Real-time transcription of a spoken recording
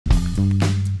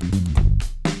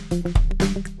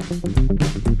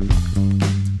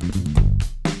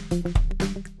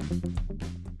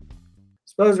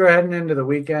Suppose we're heading into the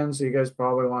weekend, so you guys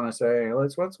probably want to say, hey,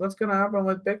 what's going to happen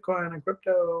with Bitcoin and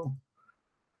crypto?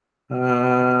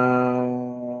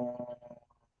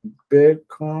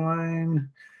 Bitcoin.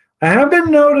 I have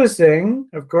been noticing,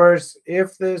 of course,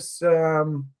 if this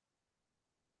kind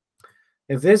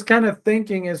of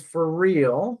thinking is for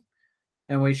real,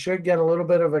 and we should get a little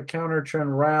bit of a counter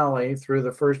trend rally through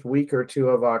the first week or two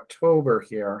of October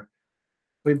here,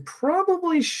 we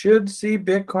probably should see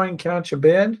Bitcoin catch a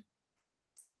bid.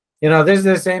 This is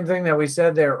the same thing that we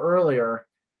said there earlier.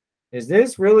 Is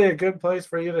this really a good place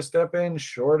for you to step in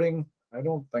shorting? I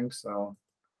don't think so.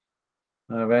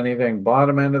 If anything,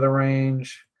 bottom end of the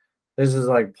range. This is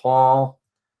like Paul,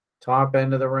 top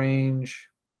end of the range.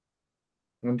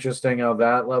 Interesting how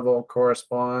that level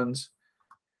corresponds.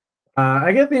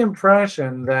 I get the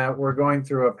impression that we're going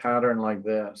through a pattern like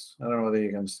this. I don't know whether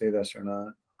you can see this or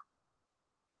not.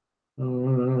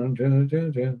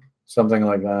 Something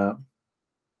like that.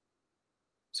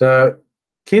 So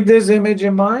keep this image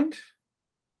in mind,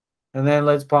 and then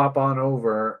let's pop on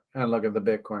over and look at the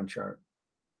Bitcoin chart.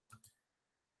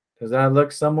 Does that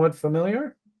look somewhat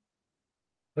familiar?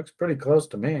 Looks pretty close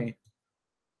to me.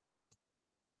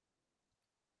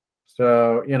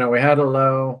 So, we had a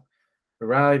low. We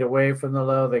rallied away from the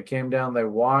low. They came down. They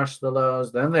washed the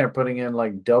lows. Then they're putting in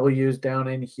like W's down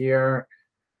in here.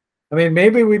 I mean,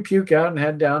 maybe we puke out and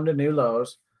head down to new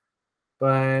lows.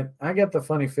 But I get the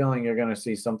funny feeling you're going to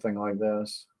see something like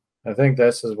this. I think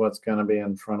this is what's going to be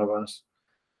in front of us.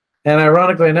 And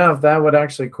ironically enough, that would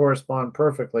actually correspond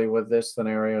perfectly with this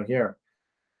scenario here.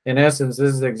 In essence,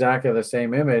 this is exactly the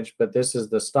same image, but this is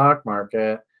the stock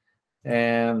market,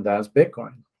 and that's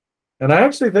Bitcoin. And I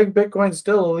actually think Bitcoin's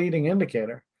still a leading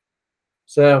indicator.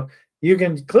 So you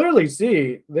can clearly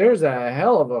see there's a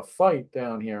hell of a fight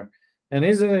down here. And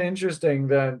isn't it interesting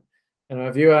that,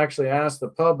 if you actually ask the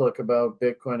public about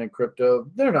Bitcoin and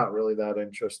crypto, they're not really that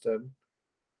interested.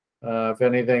 If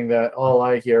anything, that all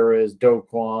I hear is Do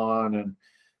Kwon and,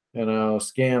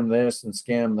 scam this and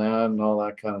scam that and all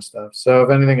that kind of stuff. So if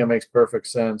anything, it makes perfect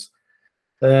sense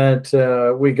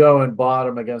that we go and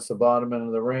bottom against the bottom end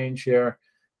of the range here.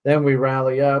 Then we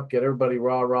rally up, get everybody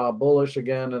rah bullish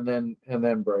again, and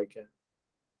then break it.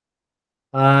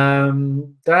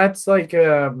 That's like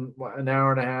an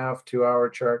hour and a half, 2 hour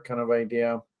chart kind of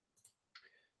idea.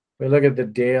 We look at the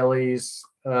dailies.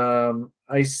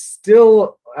 I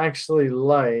still actually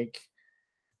like,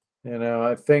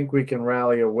 I think we can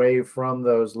rally away from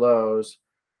those lows,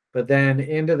 but then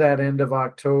into that end of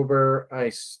October,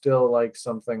 I still like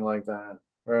something like that,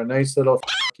 or a nice little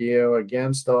you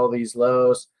against all these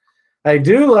lows. I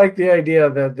do like the idea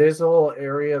that this whole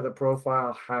area of the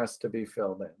profile has to be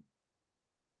filled in.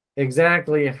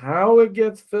 Exactly how it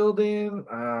gets filled in,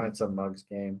 it's a mug's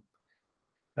game.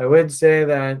 I would say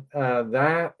that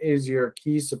that is your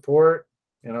key support.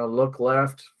 Look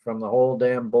left from the whole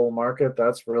damn bull market.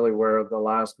 That's really where the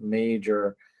last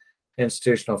major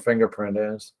institutional fingerprint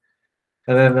is.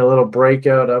 And then the little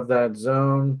breakout of that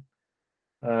zone.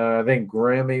 I think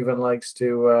Grim even likes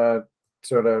to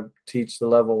sort of teach the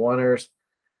level oneers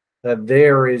that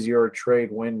there is your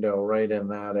trade window right in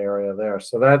that area there.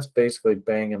 So that's basically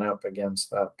banging up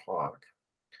against that POG.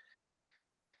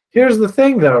 Here's the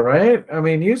thing though, right? I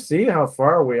mean, you see how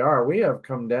far we are. We have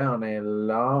come down a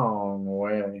long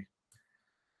way.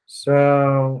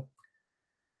 So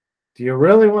do you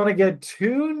really want to get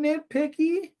too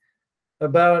nitpicky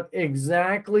about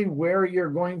exactly where you're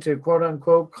going to quote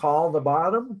unquote call the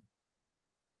bottom?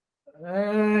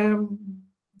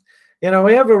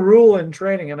 We have a rule in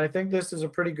trading, and I think this is a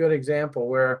pretty good example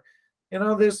where,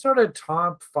 this sort of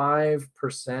top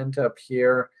 5% up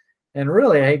here, and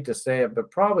really I hate to say it, but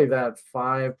probably that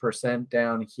 5%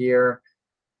 down here,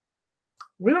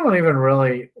 we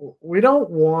don't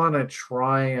want to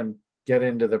try and get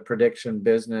into the prediction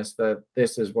business that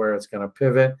this is where it's going to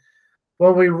pivot.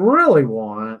 What we really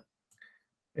want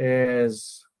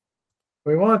is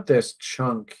we want this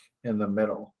chunk in the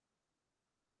middle.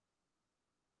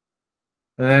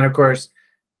 And then, of course,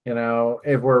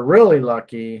 if we're really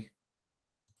lucky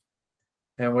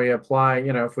and we apply,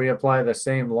 if we apply the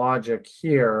same logic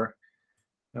here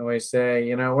and we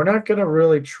say, we're not going to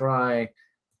really try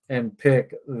and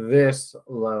pick this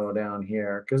low down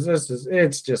here because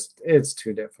it's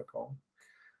too difficult.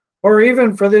 Or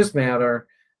even for this matter,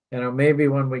 maybe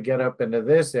when we get up into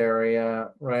this area,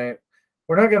 right,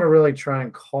 we're not going to really try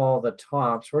and call the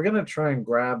tops. We're going to try and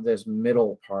grab this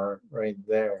middle part right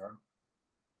there.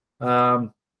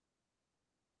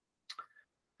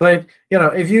 But,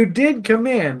 if you did come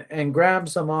in and grab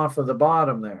some off of the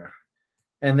bottom there,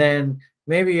 and then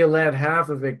maybe you let half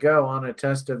of it go on a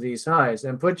test of these highs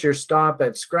and put your stop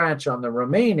at scratch on the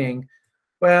remaining.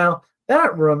 Well,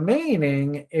 that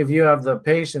remaining, if you have the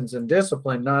patience and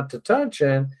discipline not to touch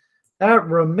it, that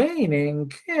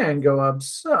remaining can go up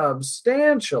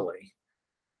substantially,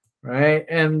 right?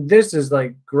 And this is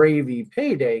like gravy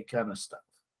payday kind of stuff.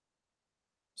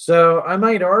 So I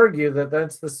might argue that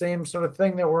that's the same sort of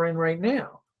thing that we're in right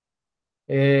now.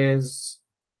 Is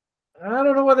I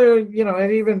don't know whether,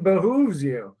 it even behooves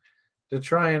you to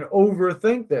try and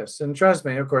overthink this. And trust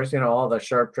me, of course, all the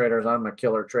sharp traders, I'm a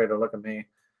killer trader, look at me.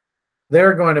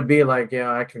 They're going to be like,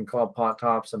 yeah, I can call pot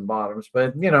tops and bottoms.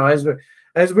 But,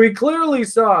 as we clearly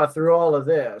saw through all of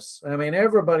this, I mean,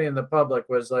 everybody in the public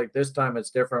was like, this time it's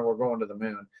different. We're going to the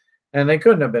moon. And they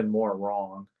couldn't have been more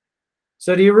wrong.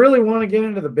 So do you really want to get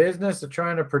into the business of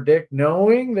trying to predict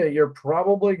knowing that you're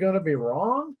probably going to be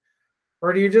wrong?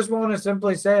 Or do you just want to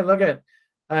simply say, look at,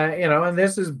 and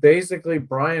this is basically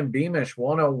Brian Beamish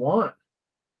 101.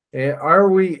 Are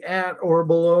we at or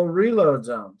below reload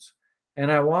zones? And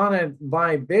I want to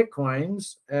buy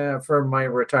Bitcoins for my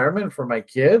retirement, for my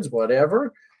kids,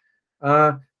 whatever.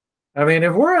 I mean,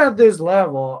 if we're at this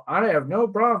level, I have no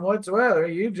problem whatsoever.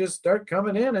 You just start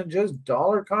coming in and just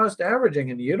dollar cost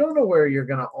averaging, and you don't know where you're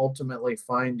going to ultimately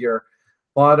find your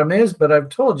bottom is. But I've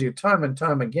told you time and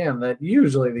time again that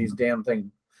usually these damn things,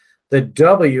 the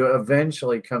W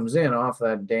eventually comes in off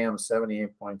that damn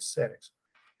 78.6.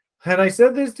 And I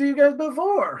said this to you guys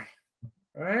before,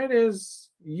 right? Is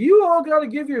you all got to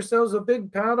give yourselves a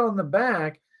big pat on the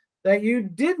back that you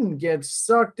didn't get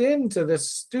sucked into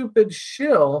this stupid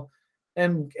shill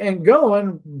and go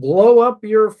and blow up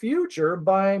your future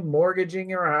by mortgaging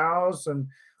your house and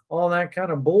all that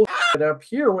kind of bullshit up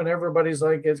here when everybody's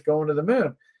like, it's going to the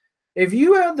moon. If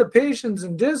you have the patience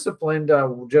and discipline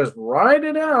to just ride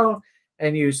it out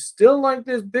and you still like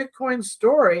this Bitcoin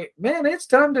story, man, it's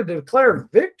time to declare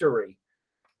victory.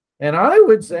 And I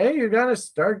would say you got to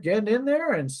start getting in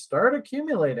there and start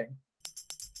accumulating.